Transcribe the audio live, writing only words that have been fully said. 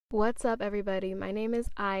What's up, everybody? My name is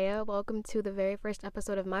Aya. Welcome to the very first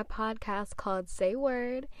episode of my podcast called Say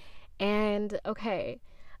Word. And okay,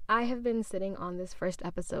 I have been sitting on this first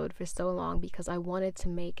episode for so long because I wanted to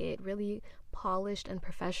make it really polished and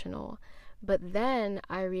professional. But then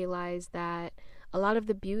I realized that a lot of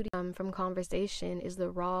the beauty from conversation is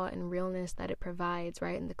the raw and realness that it provides,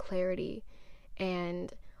 right? And the clarity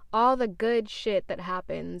and all the good shit that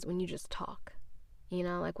happens when you just talk.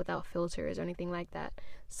 Like without filters or anything like that.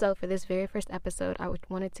 So for this very first episode, I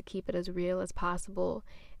wanted to keep it as real as possible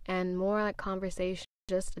and more like conversation.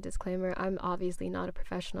 Just a disclaimer, I'm obviously not a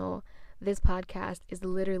professional. This podcast is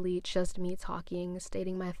literally just me talking,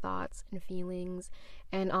 stating my thoughts and feelings.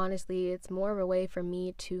 And honestly, it's more of a way for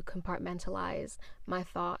me to compartmentalize my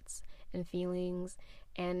thoughts and feelings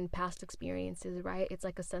and past experiences, right? It's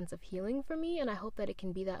like a sense of healing for me, and I hope that it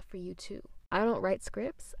can be that for you too. I don't write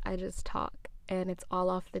scripts, I just talk. And it's all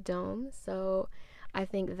off the dome. So I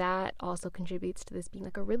think that also contributes to this being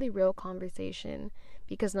like a really real conversation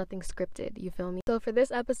because nothing's scripted, you feel me? So for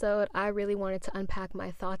this episode, I really wanted to unpack my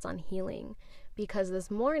thoughts on healing because this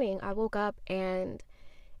morning I woke up and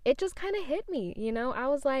it just kind of hit me, I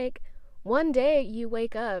was like, one day you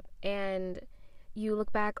wake up and you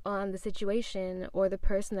look back on the situation or the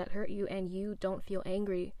person that hurt you and you don't feel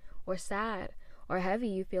angry or sad or heavy.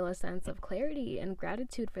 You feel a sense of clarity and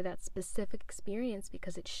gratitude for that specific experience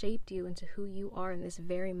because it shaped you into who you are in this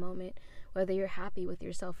very moment, whether you're happy with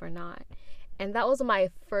yourself or not. And that was my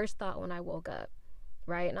first thought when I woke up,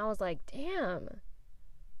 right? And I was like, damn,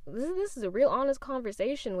 this is a real honest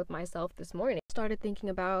conversation with myself this morning. I started thinking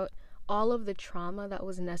about all of the trauma that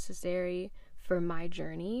was necessary for my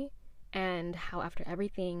journey and how after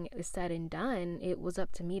everything is said and done, it was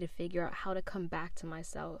up to me to figure out how to come back to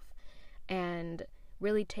myself and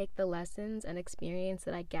really take the lessons and experience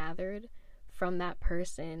that I gathered from that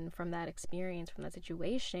person, from that experience, from that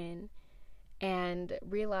situation, and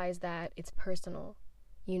realize that it's personal.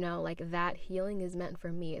 Like that healing is meant for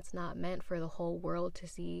me. It's not meant for the whole world to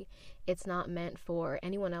see. It's not meant for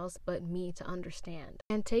anyone else but me to understand.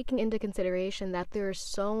 And taking into consideration that there are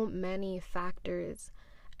so many factors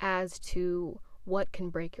as to what can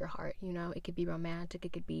break your heart. It could be romantic,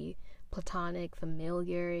 it could be platonic,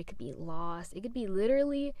 familiar, it could be loss, it could be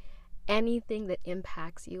literally anything that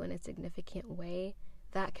impacts you in a significant way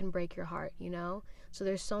that can break your heart, So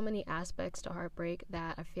there's so many aspects to heartbreak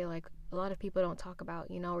that I feel like a lot of people don't talk about,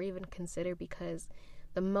 or even consider, because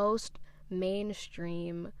the most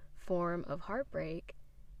mainstream form of heartbreak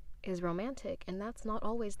is romantic, and that's not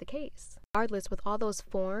always the case. Regardless, with all those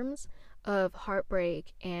forms of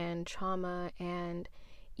heartbreak and trauma and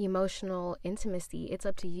emotional intimacy, it's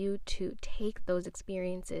up to you to take those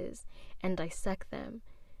experiences and dissect them.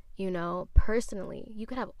 Personally, you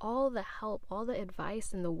could have all the help, all the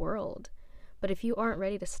advice in the world, but if you aren't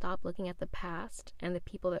ready to stop looking at the past and the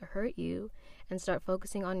people that hurt you and start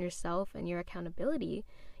focusing on yourself and your accountability,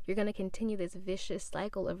 you're going to continue this vicious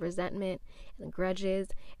cycle of resentment and grudges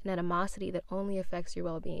and animosity that only affects your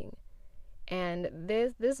well-being. And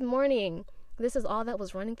this morning, this is all that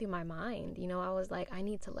was running through my mind. I was like, I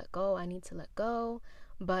need to let go,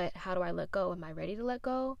 but how do I let go? Am I ready to let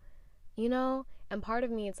go? And part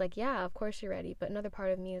of me, it's like, yeah, of course you're ready. But another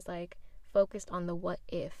part of me is like focused on the what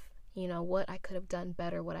if, what I could have done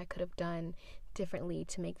better, what I could have done differently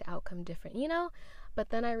to make the outcome different, But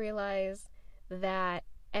then I realized that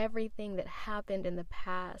everything that happened in the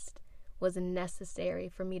past was necessary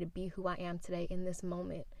for me to be who I am today in this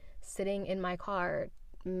moment, sitting in my car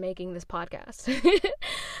making this podcast.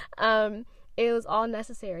 It was all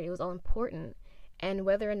necessary. It was all important. And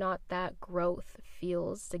whether or not that growth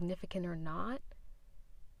feels significant or not,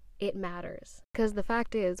 it matters. Because the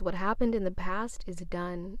fact is, what happened in the past is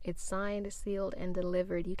done. It's signed, sealed, and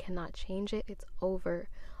delivered. You cannot change it. It's over.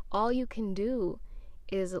 All you can do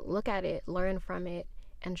is look at it, learn from it,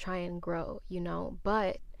 and try and grow,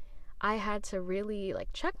 But I had to really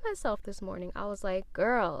check myself this morning. I was like,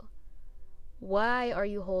 girl, why are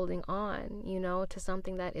you holding on, to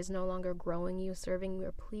something that is no longer growing you, serving you,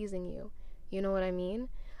 or pleasing you? You know what I mean?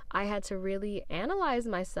 I had to really analyze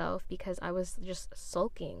myself because I was just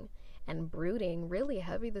sulking and brooding really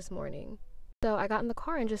heavy this morning. So I got in the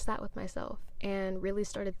car and just sat with myself and really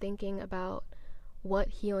started thinking about what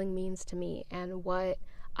healing means to me and what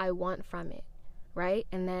I want from it, right?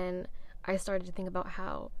 And then I started to think about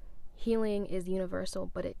how healing is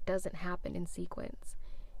universal, but it doesn't happen in sequence.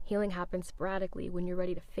 Healing happens sporadically when you're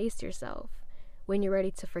ready to face yourself, when you're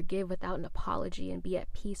ready to forgive without an apology and be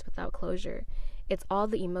at peace without closure. It's all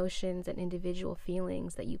the emotions and individual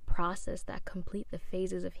feelings that you process that complete the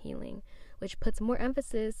phases of healing, which puts more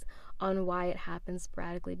emphasis on why it happens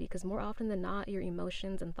sporadically, because more often than not, your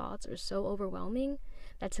emotions and thoughts are so overwhelming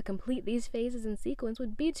that to complete these phases in sequence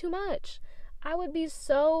would be too much. I would be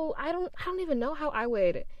so, I don't even know how I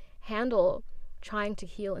would handle trying to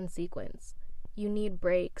heal in sequence. You need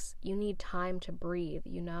breaks. You need time to breathe,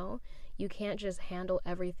 you know? You can't just handle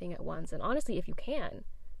everything at once. And honestly, if you can,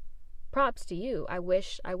 props to you. I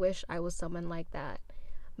wish I was someone like that.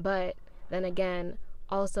 But then again,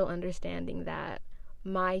 also understanding that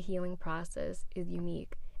my healing process is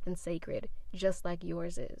unique and sacred, just like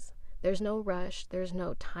yours is. There's no rush. There's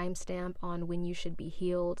no timestamp on when you should be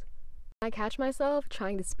healed. When I catch myself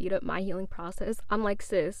trying to speed up my healing process, I'm like,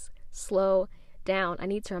 sis, slow down. I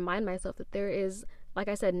need to remind myself that there is, like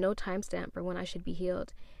I said, no timestamp for when I should be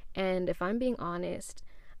healed. And if I'm being honest,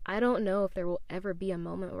 I don't know if there will ever be a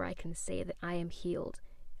moment where I can say that I am healed,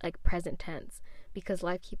 like present tense, because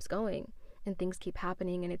life keeps going and things keep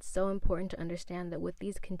happening. And it's so important to understand that with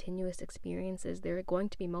these continuous experiences, there are going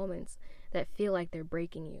to be moments that feel like they're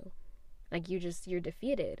breaking you. Like you're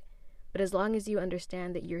defeated. But as long as you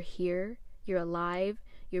understand that you're here, you're alive,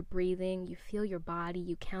 you're breathing, you feel your body,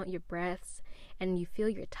 you count your breaths, and you feel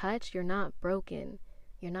your touch, you're not broken.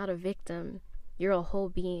 You're not a victim. You're a whole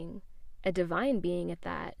being, a divine being at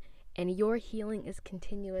that. And your healing is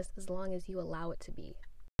continuous as long as you allow it to be.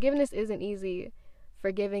 Forgiveness isn't easy.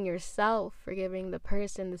 Forgiving yourself, forgiving the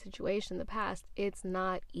person, the situation, the past, it's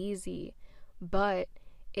not easy. But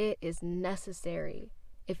it is necessary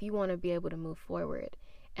if you want to be able to move forward.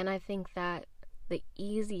 And I think that the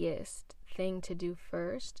easiest thing to do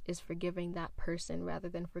first is forgiving that person rather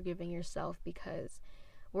than forgiving yourself, because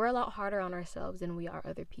we're a lot harder on ourselves than we are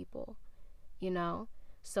other people, you know?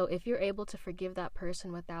 So if you're able to forgive that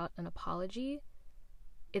person without an apology,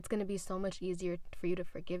 it's going to be so much easier for you to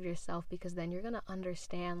forgive yourself, because then you're going to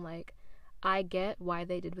understand, like, I get why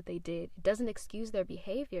they did what they did. It doesn't excuse their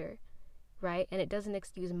behavior, right? And it doesn't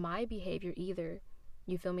excuse my behavior either.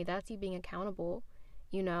 You feel me? That's you being accountable.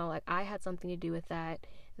 You know, like, I had something to do with that.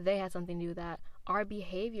 They had something to do with that. Our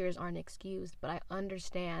behaviors aren't excused, but I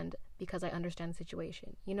understand because I understand the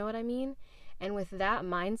situation. You know what I mean? And with that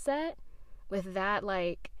mindset, with that,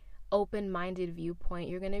 like, open-minded viewpoint,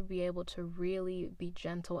 you're going to be able to really be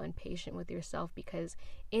gentle and patient with yourself, because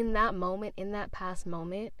in that moment, in that past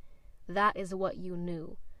moment, that is what you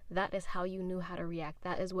knew. That is how you knew how to react.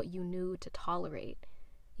 That is what you knew to tolerate.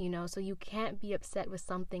 You know, so you can't be upset with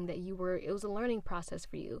something that it was a learning process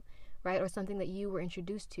for you, right? Or something that you were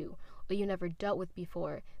introduced to or you never dealt with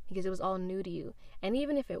before, because it was all new to you. And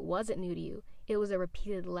even if it wasn't new to you, it was a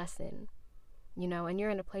repeated lesson, you know, and you're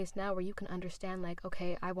in a place now where you can understand, like,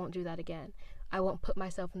 okay, I won't do that again. I won't put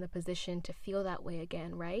myself in the position to feel that way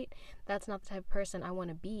again, right? That's not the type of person I want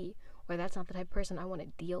to be, or that's not the type of person I want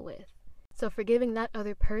to deal with. So forgiving that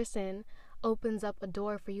other person opens up a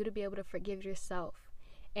door for you to be able to forgive yourself.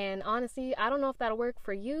 And honestly, I don't know if that'll work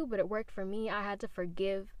for you, but it worked for me. I had to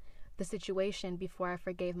forgive the situation before I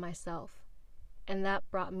forgave myself. And that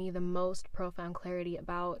brought me the most profound clarity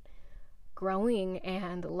about growing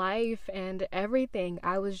and life and everything.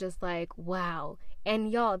 I was just like, wow.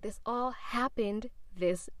 And y'all, this all happened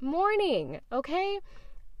this morning, okay?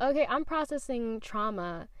 Okay, I'm processing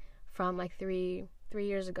trauma from like three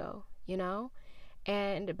years ago, you know?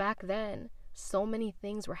 And back then, so many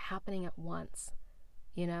things were happening at once.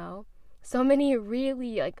 You know, so many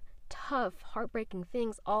really, like, tough, heartbreaking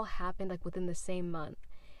things all happened, like, within the same month.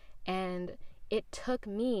 And it took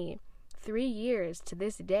me 3 years to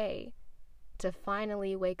this day to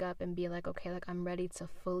finally wake up and be like, okay, like, I'm ready to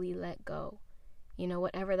fully let go. You know,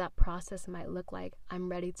 whatever that process might look like, I'm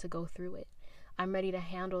ready to go through it. I'm ready to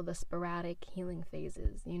handle the sporadic healing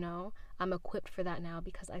phases, you know? I'm equipped for that now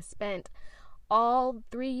because I spent all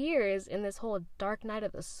 3 years in this whole dark night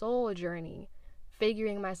of the soul journey,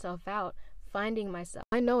 figuring myself out, finding myself.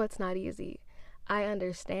 I know it's not easy. I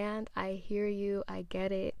understand. I hear you. I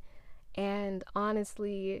get it. And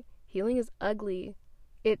honestly, healing is ugly.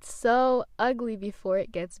 It's so ugly before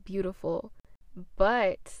it gets beautiful.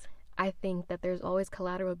 But I think that there's always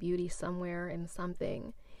collateral beauty somewhere in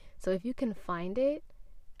something. So if you can find it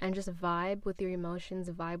and just vibe with your emotions,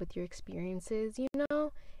 vibe with your experiences, you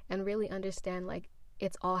know, and really understand, like,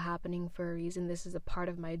 it's all happening for a reason. This is a part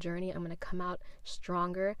of my journey. I'm going to come out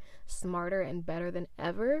stronger, smarter, and better than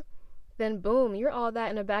ever. Then boom, you're all that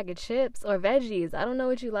in a bag of chips or veggies. I don't know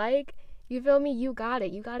what you like. You feel me? You got it.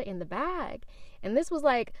 You got it in the bag. And this was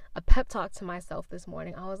like a pep talk to myself this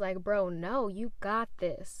morning. I was like, bro, no, you got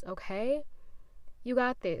this, okay? You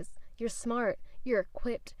got this. You're smart. You're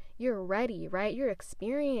equipped. you're ready, right? You're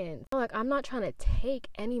experienced. Like, I'm not trying to take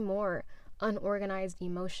any more unorganized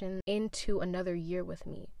emotion into another year with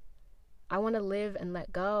me. I want to live and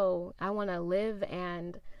let go. I want to live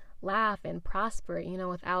and laugh and prosper, you know,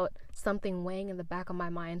 without something weighing in the back of my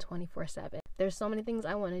mind 24/7. There's so many things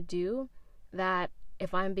I want to do that,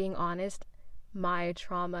 if I'm being honest, my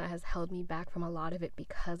trauma has held me back from a lot of it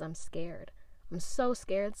because I'm scared. I'm so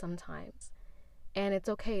scared sometimes. And it's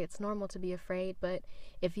okay, it's normal to be afraid, but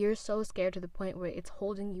if you're so scared to the point where it's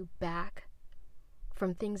holding you back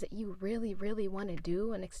from things that you really, really want to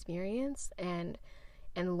do and experience and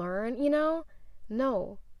learn, you know,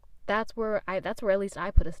 no. That's where at least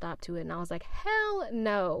I put a stop to it, and I was like, hell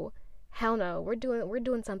no. We're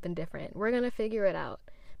doing something different. We're gonna figure it out,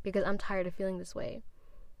 because I'm tired of feeling this way,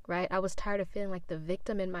 right? I was tired of feeling like the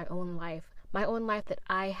victim in my own life that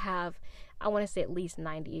I have, I want to say, at least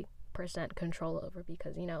 90% control over,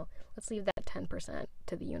 because, you know, let's leave that 10%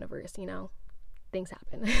 to the universe, you know, things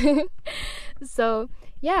happen. So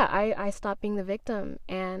yeah, I stopped being the victim,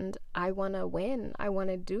 and I want to win. I want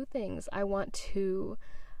to do things. I want to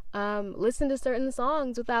listen to certain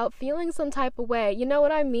songs without feeling some type of way. You know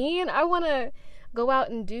what I mean? I want to go out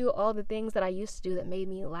and do all the things that I used to do that made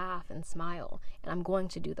me laugh and smile. And I'm going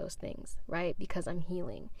to do those things, right? Because I'm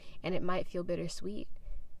healing. And it might feel bittersweet.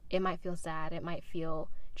 It might feel sad. It might feel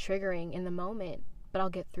triggering in the moment, but I'll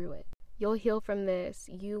get through it. You'll heal from this.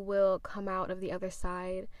 You will come out of the other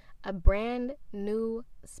side a brand new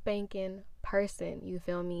spanking person. You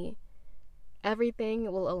feel me?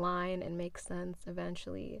 Everything will align and make sense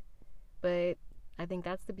eventually. But I think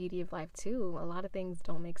that's the beauty of life too. A lot of things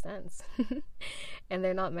don't make sense. And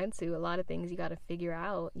they're not meant to. A lot of things you got to figure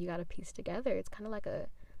out. You got to piece together. It's kind of like a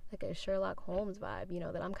Sherlock Holmes vibe, you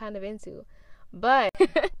know, that I'm kind of into. But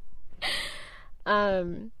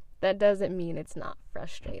that doesn't mean it's not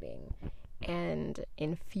frustrating and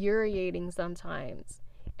infuriating sometimes.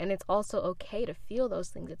 And it's also okay to feel those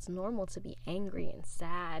things. It's normal to be angry and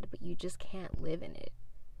sad, but you just can't live in it.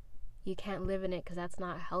 You can't live in it because that's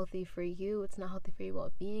not healthy for you. It's not healthy for your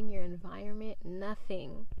well-being, your environment,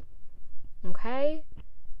 nothing. Okay?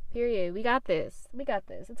 Period. We got this.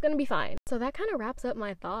 It's going to be fine. So that kind of wraps up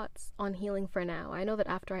my thoughts on healing for now. I know that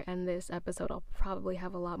after I end this episode, I'll probably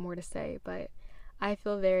have a lot more to say, but I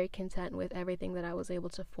feel very content with everything that I was able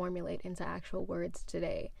to formulate into actual words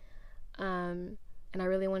today. And I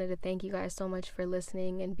really wanted to thank you guys so much for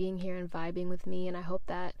listening and being here and vibing with me. And I hope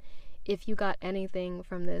that if you got anything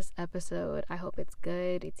from this episode, I hope it's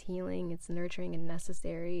good, it's healing, it's nurturing and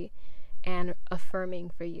necessary and affirming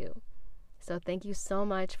for you. So thank you so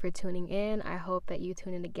much for tuning in. I hope that you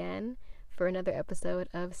tune in again for another episode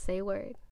of Say Word.